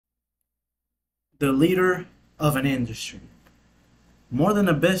the leader of an industry. More than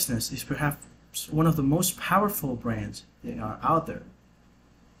a business, is perhaps one of the most powerful brands that are out there.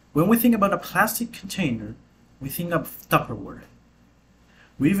 When we think about a plastic container, we think of Tupperware.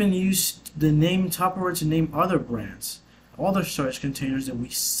 We even use the name Tupperware to name other brands, other storage containers that we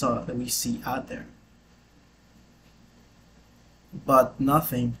see out there. But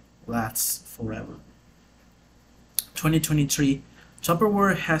nothing lasts forever. 2023,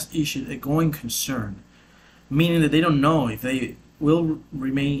 Tupperware has issued a going concern, meaning that they don't know if they will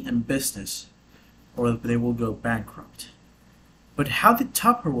remain in business or if they will go bankrupt. But how did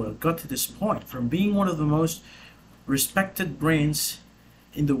Tupperware got to this point, from being one of the most respected brands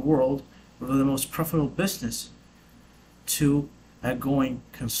in the world, or the most profitable business, to a going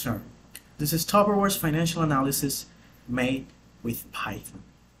concern? This is Tupperware's financial analysis made with Python.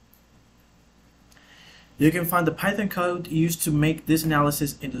 You can find the Python code used to make this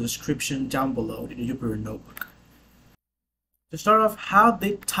analysis in the description down below in your Jupyter notebook. To start off, how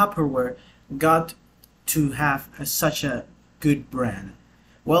did Tupperware got to have such a good brand?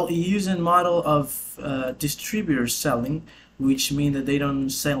 Well, it uses a model of distributor selling, which means that they don't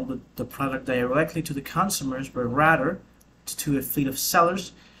sell the product directly to the consumers, but rather to a fleet of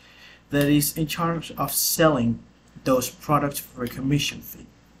sellers that is in charge of selling those products for a commission fee.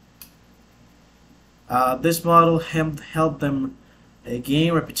 This model helped them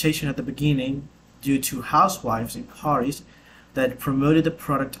gain reputation at the beginning due to housewives and parties that promoted the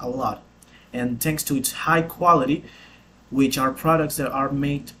product a lot, and thanks to its high quality, which are products that are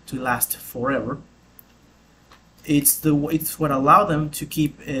made to last forever, it's what allowed them to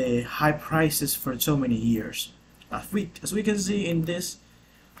keep high prices for so many years. As we can see in this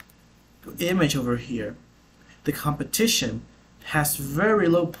image over here, the competition has very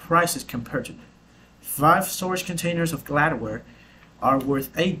low prices compared to them. 5 storage containers of Gladware are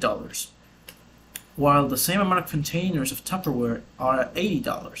worth $8, while the same amount of containers of Tupperware are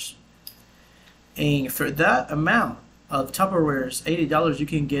 $80. And for that amount of Tupperware's $80, you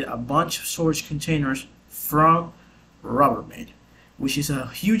can get a bunch of storage containers from Rubbermaid, which is a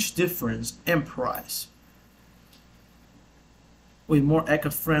huge difference in price. With more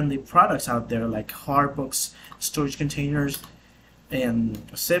eco-friendly products out there like hardbooks, storage containers, and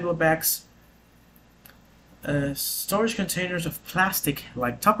Ziploc bags, storage containers of plastic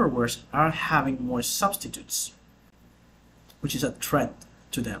like Tupperwares are having more substitutes, which is a threat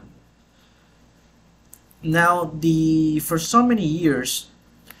to them. Now, for so many years,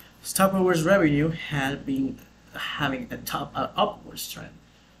 Tupperware's revenue had been having an upwards trend,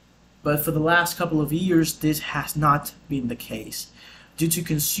 but for the last couple of years, this has not been the case due to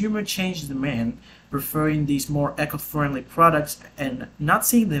consumer change demand, preferring these more eco-friendly products and not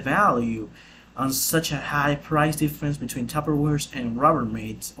seeing the value on such a high price difference between Tupperwares and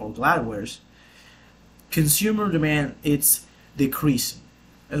Rubbermaids or Gladwares. Consumer demand is decreasing.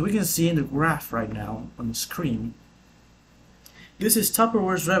 As we can see in the graph right now on the screen, this is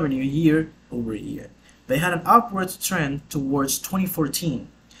Tupperware's revenue year over year. They had an upward trend towards 2014,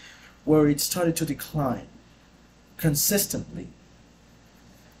 where it started to decline consistently,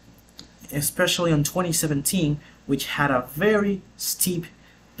 especially on 2017, which had a very steep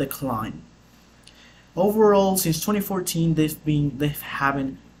decline. Overall, since 2014, they've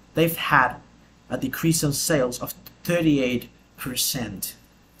had a decrease in sales of 38%.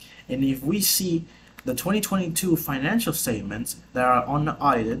 And if we see the 2022 financial statements that are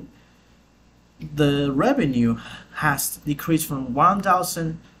unaudited, the revenue has decreased from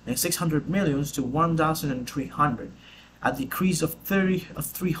 1,600 million to 1,300, a decrease of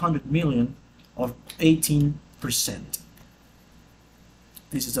 300 million or 18%.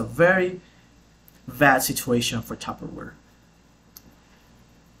 This is a very bad situation for Tupperware.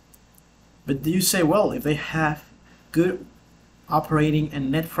 But do you say, well, if they have good operating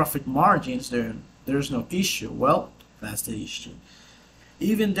and net profit margins, there's no issue? Well, that's the issue.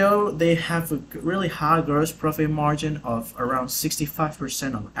 Even though they have a really high gross profit margin of around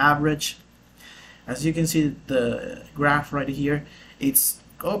 65% on average, as you can see the graph right here, its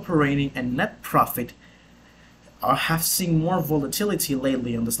operating and net profit have seen more volatility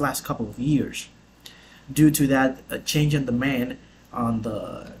lately in this last couple of years due to that change in demand on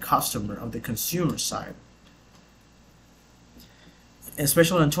the consumer side.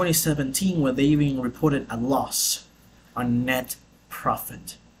 Especially in 2017, where they even reported a loss on net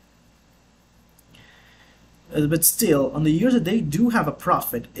profit. But still, on the years that they do have a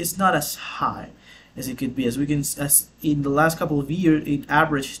profit, it's not as high as it could be. As in the last couple of years, it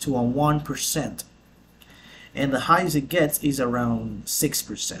averaged to a 1%, and the highest it gets is around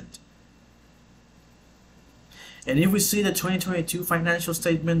 6%. And if we see the 2022 financial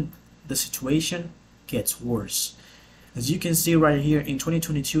statement the situation gets worse. As you can see right here, in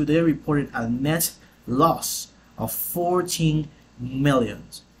 2022, they reported a net loss of 14 million.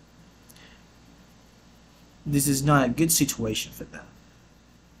 This is not a good situation for them.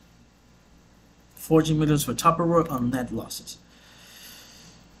 14 million for Tupperware on net losses,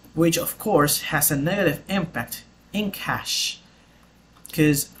 which of course has a negative impact in cash,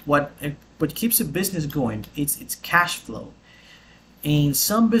 because what keeps a business going, it's cash flow. And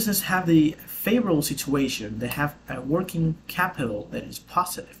some businesses have the favorable situation. They have a working capital that is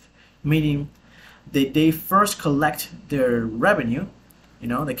positive, meaning that they first collect their revenue,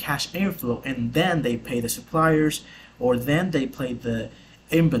 the cash inflow, and then they pay the suppliers, or then they pay the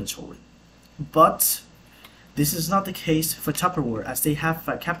inventory. But this is not the case for Tupperware, as they have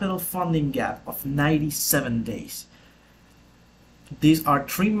a capital funding gap of 97 days. These are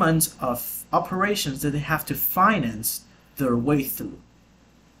 3 months of operations that they have to finance their way through.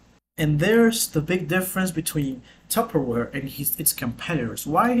 And there's the big difference between Tupperware and its competitors.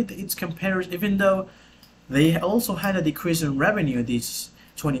 Why its competitors, even though they also had a decrease in revenue this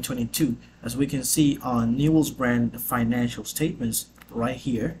 2022, as we can see on Newell's brand financial statements right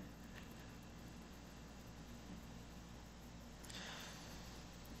here.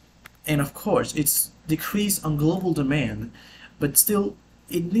 And of course, it's decreased on global demand, but still,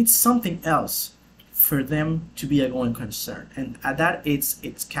 it needs something else for them to be a going concern, and that it's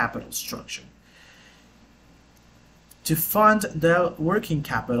its capital structure. To fund the working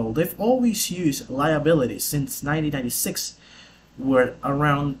capital, they've always used liabilities since 1996, where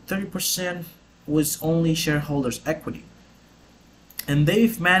around 30% was only shareholders' equity. And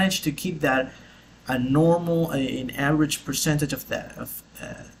they've managed to keep that a normal, an average percentage of that, of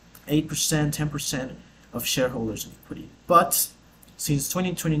 8%, 10% of shareholders' equity. But since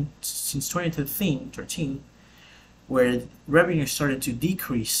 2013, where revenue started to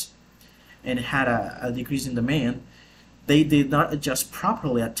decrease and had a decrease in demand, they did not adjust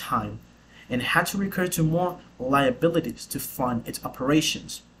properly at time and had to recur to more liabilities to fund its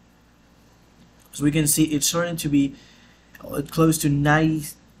operations. So we can see it's starting to be close to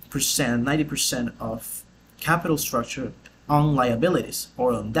 90% of capital structure on liabilities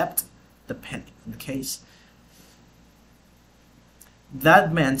or on debt, depending on the case.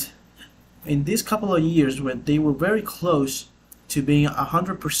 That meant in these couple of years where they were very close to being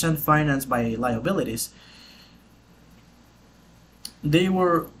 100% financed by liabilities, they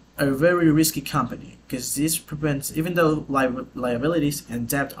were a very risky company, because this prevents, even though liabilities and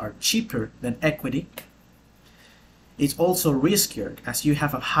debt are cheaper than equity, it's also riskier as you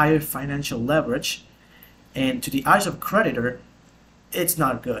have a higher financial leverage, and to the eyes of a creditor, it's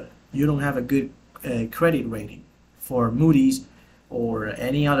not good. You don't have a good credit rating for Moody's or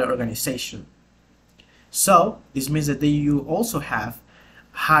any other organization. So this means that you also have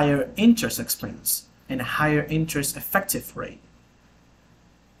higher interest expense and a higher interest effective rate.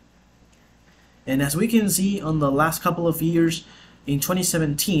 And as we can see on the last couple of years, in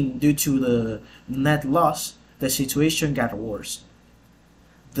 2017, due to the net loss, the situation got worse.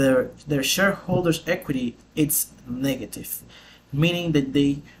 Their shareholders' equity, it's negative, meaning that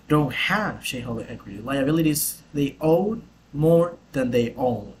they don't have shareholder equity. Liabilities, they owe more than they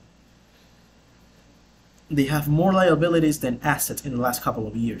own. They have more liabilities than assets in the last couple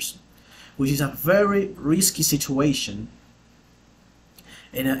of years, which is a very risky situation,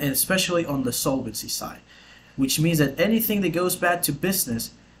 and especially on the solvency side, which means that anything that goes bad to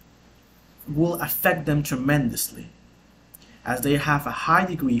business will affect them tremendously, as they have a high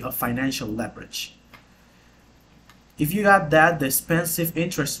degree of financial leverage. If you got that, the expensive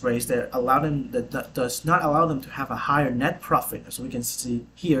interest rates that does not allow them to have a higher net profit, as we can see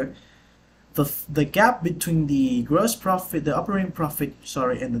here, the gap between the gross profit, the operating profit,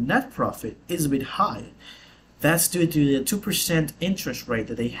 and the net profit is a bit high. That's due to the 2% interest rate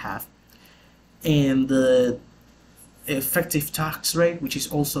that they have, and the effective tax rate, which is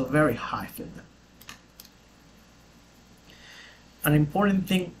also very high for them. An important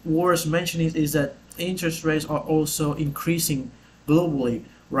thing worth mentioning is that interest rates are also increasing globally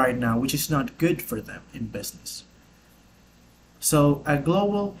right now, which is not good for them in business. So a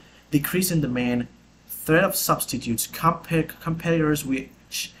global decrease in demand, threat of substitutes, competitors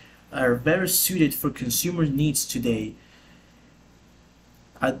which are very suited for consumer needs today,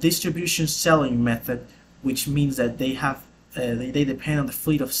 a distribution selling method, which means that they have they depend on the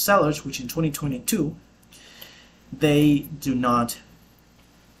fleet of sellers, which in 2022 they do not.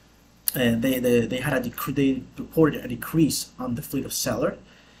 They reported a decrease on the fleet of sellers.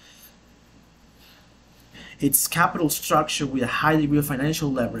 Its capital structure with a high degree of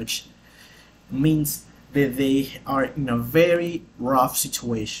financial leverage means that they are in a very rough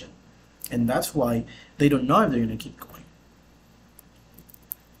situation. and that's why they don't know if they're going to keep going.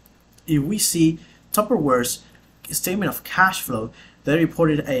 If we see Tupperware's statement of cash flow, they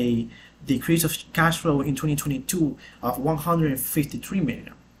reported a decrease of cash flow in 2022 of 153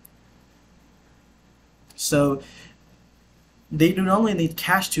 million. So they do not only need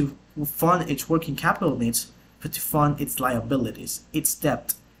cash to fund its working capital needs, but to fund its liabilities, its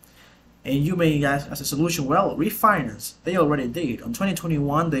debt. And you may ask as a solution, well, refinance. They already did. On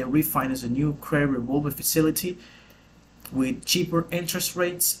 2021, they refinanced a new credit revolving facility with cheaper interest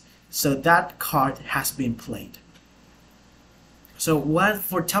rates. So that card has been played. So what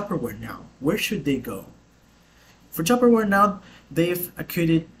for Tupperware now? Where should they go? For Tupperware now, they've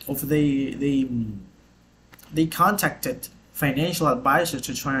accrued of they contacted financial advisors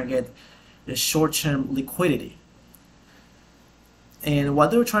to try and get the short-term liquidity. And what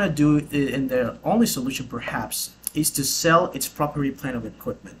they were trying to do, and their only solution perhaps, is to sell its property, plant, of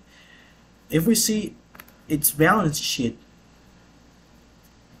equipment. If we see its balance sheet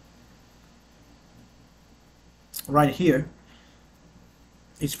right here,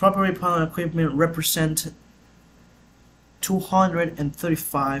 its property, plant, and equipment represent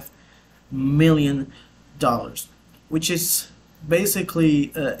 $235 million, which is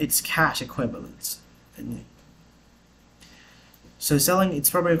basically its cash equivalents. So selling its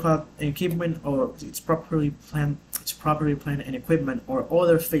property, plant, and equipment, or its property, plant, and equipment, or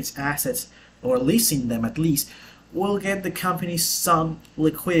other fixed assets, or leasing them at least, will get the company some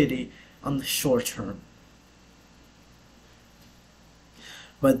liquidity on the short term.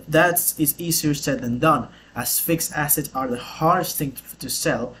 But that is easier said than done, as fixed assets are the hardest thing to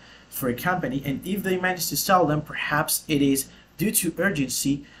sell for a company, and if they manage to sell them, perhaps it is due to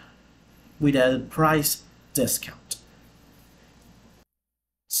urgency with a price discount.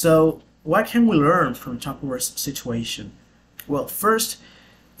 So what can we learn from Tupperware's situation? Well, first,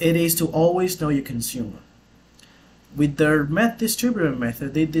 it is to always know your consumer. With their distributor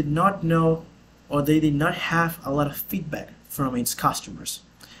method, they did not know, or they did not have a lot of feedback from its customers.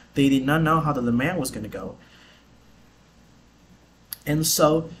 They did not know how the demand was going to go. And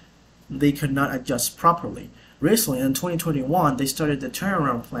so they could not adjust properly. Recently, in 2021, they started the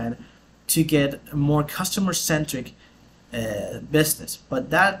turnaround plan to get a more customer-centric business, but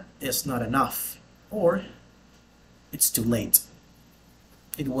that is not enough, or it's too late.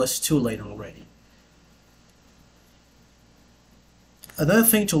 It was too late already. Another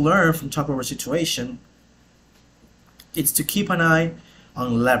thing to learn from Tupperware's situation is to keep an eye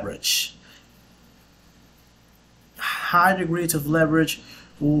on leverage. High degrees of leverage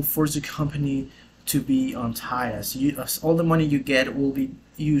will force the company to be on tie, as all the money you get will be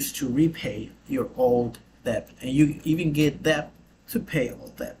used to repay your old debt, and you even get debt to pay all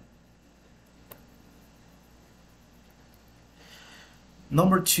debt.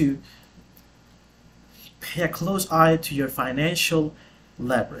 Number two, pay a close eye to your financial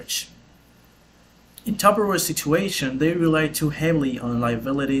leverage. In Tupperware's situation, they rely too heavily on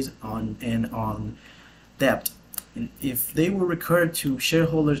liabilities and on debt. And if they were recurred to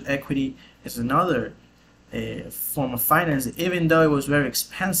shareholders' equity as another form of finance, even though it was very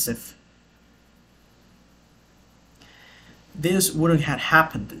expensive, this wouldn't have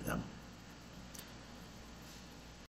happened to them.